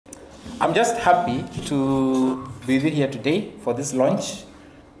I'm just happy to be here today for this launch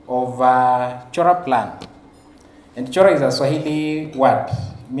of Chora plan. And Chora is a Swahili word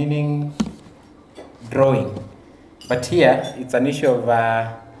meaning drawing. But here it's an issue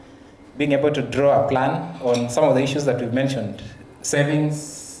of being able to draw a plan on some of the issues that we've mentioned: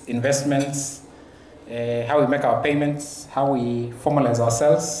 savings, investments, how we make our payments, how we formalize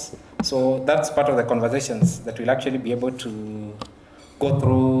ourselves. So that's part of the conversations that we'll actually be able to go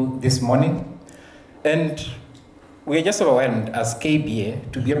through this morning. And we're just overwhelmed as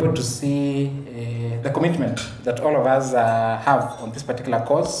KBA to be able to see the commitment that all of us have on this particular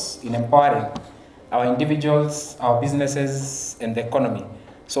cause in empowering our individuals, our businesses, and the economy.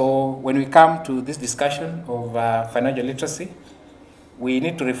 So when we come to this discussion of financial literacy, we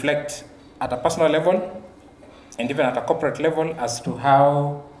need to reflect at a personal level and even at a corporate level as to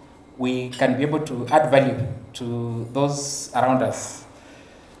how we can be able to add value to those around us,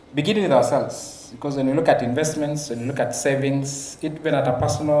 beginning with ourselves. Because when you look at investments, when you look at savings, even at a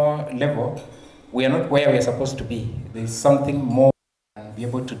personal level, we are not where we are supposed to be. There is something more we can be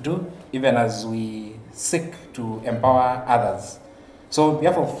able to do, even as we seek to empower others. So on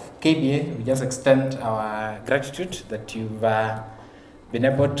behalf of KBA, we just extend our gratitude that you've been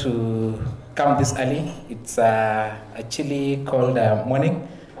able to come this early. It's a chilly, cold morning,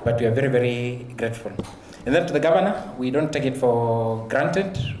 but we are very, very grateful. And then to the governor, we don't take it for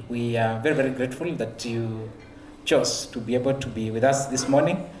granted. We are very, very grateful that you chose to be able to be with us this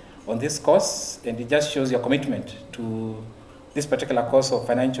morning on this course, and it just shows your commitment to this particular course of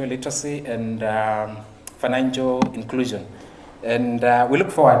financial literacy and financial inclusion. And we look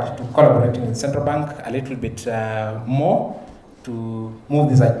forward to collaborating with Central Bank a little bit more to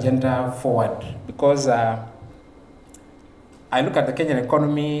move this agenda forward, because I look at the Kenyan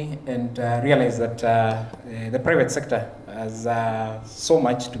economy and realize that the private sector has so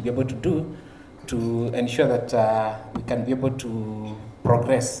much to be able to do to ensure that we can be able to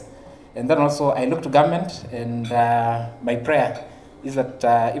progress. And then also I look to government, and my prayer is that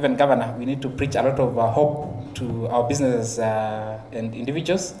even governor, we need to preach a lot of hope to our businesses and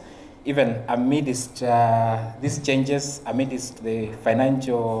individuals, even amidst these changes, amidst the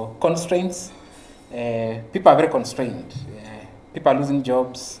financial constraints. People are very constrained. People are losing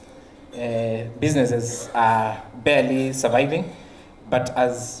jobs. Businesses are barely surviving. But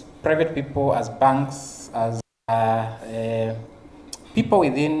as private people, as banks, as people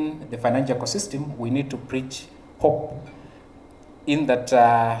within the financial ecosystem, we need to preach hope in that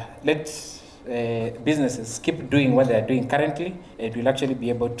let businesses keep doing what they are doing currently. It will actually be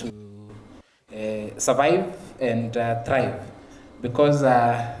able to survive and thrive. Because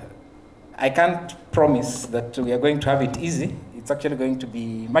I can't promise that we are going to have it easy. It's actually going to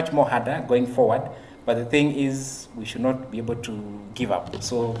be much more harder going forward. But the thing is, we should not be able to give up.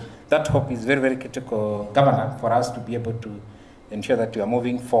 So that hope is very, very critical, Governor, for us to be able to ensure that we are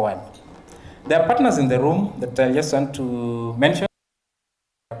moving forward. There are partners in the room that I just want to mention,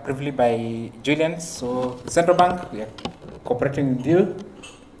 briefly by Julian. So Central Bank, we are cooperating with you.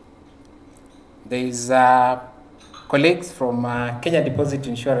 There is colleagues from Kenya Deposit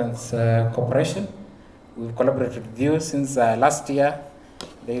Insurance Corporation. We've collaborated with you since last year.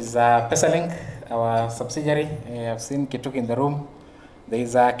 There is Pesalink, our subsidiary. I've seen Kituk in the room. There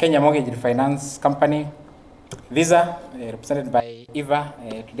is Kenya Mortgage Refinance Company. Visa, represented by Eva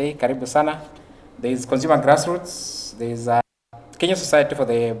today, karibu sana. There is Consumer Grassroots. There is Kenya Society for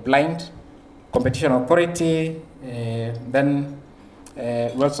the Blind, Competition Authority. Then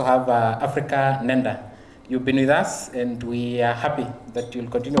we also have Africa Nenda. You've been with us, and we are happy that you'll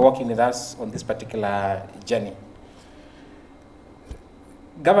continue working with us on this particular journey.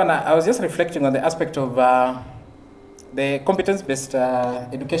 Governor, I was just reflecting on the aspect of the competence-based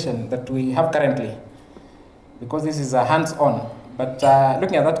education that we have currently, because this is hands-on. But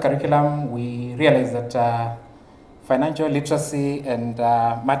looking at that curriculum, we realize that financial literacy and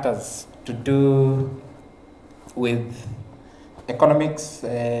matters to do with economics,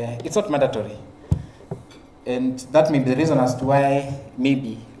 it's not mandatory. And that may be the reason as to why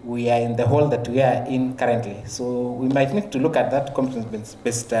maybe we are in the hole that we are in currently. So we might need to look at that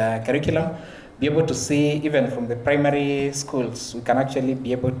competence-based curriculum, be able to see even from the primary schools, we can actually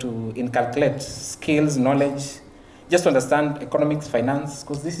be able to inculcate skills, knowledge, just to understand economics, finance,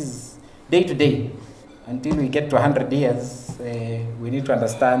 because this is day to day. Until we get to 100 years, we need to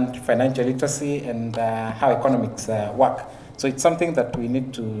understand financial literacy and how economics work. So it's something that we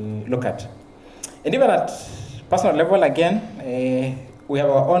need to look at. And even at personal level, again, we have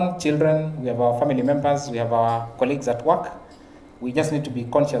our own children, we have our family members, we have our colleagues at work. We just need to be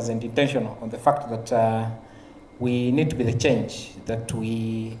conscious and intentional on the fact that we need to be the change that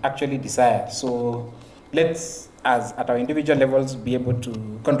we actually desire. So let's, as at our individual levels, be able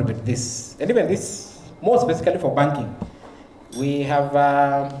to contribute this. And even this, more specifically for banking, we have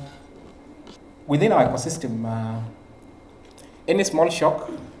within our ecosystem, any small shock,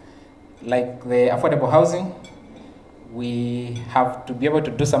 like the affordable housing, we have to be able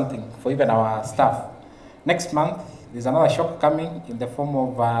to do something for even our staff. Next month, there's another shock coming in the form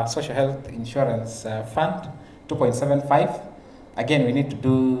of social health insurance fund, 2.75. Again, we need to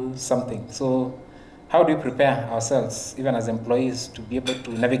do something. So how do we prepare ourselves, even as employees, to be able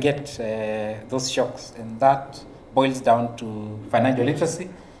to navigate those shocks? And that boils down to financial literacy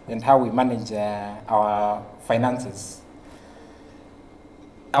and how we manage our finances.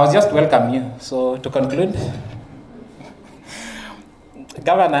 I was just welcome you. So to conclude,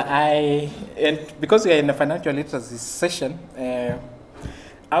 Governor, and because we are in a financial literacy session,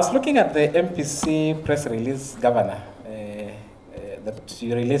 I was looking at the MPC press release, Governor, that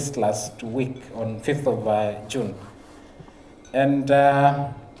you released last week on 5th of June. And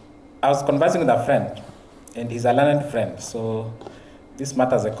I was conversing with a friend, and he's a learned friend, so this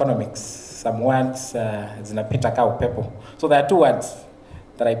matters economics. Some words, zinapita ka upepo. So there are two words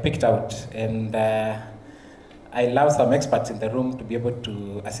that I picked out, and I love some experts in the room to be able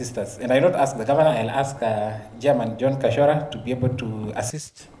to assist us. And I not ask the governor, I'll ask Chairman John Chora to be able to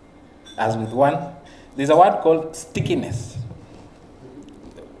assist us with one. There's a word called stickiness.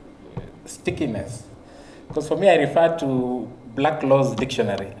 Stickiness. Because for me, I refer to Black Laws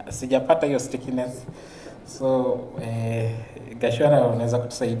Dictionary. Sijapata hiyo stickiness. So, Gashora unaweza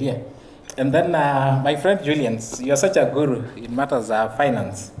kutusaidia. And then my friend Julians, you're such a guru in matters of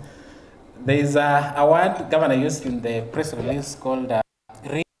finance. There is a word Governor used in the press release called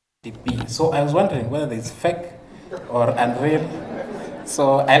real GDP. So I was wondering whether it's fake or unreal.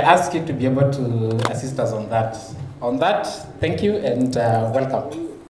 So I'll ask you to be able to assist us on that. On that, thank you and welcome.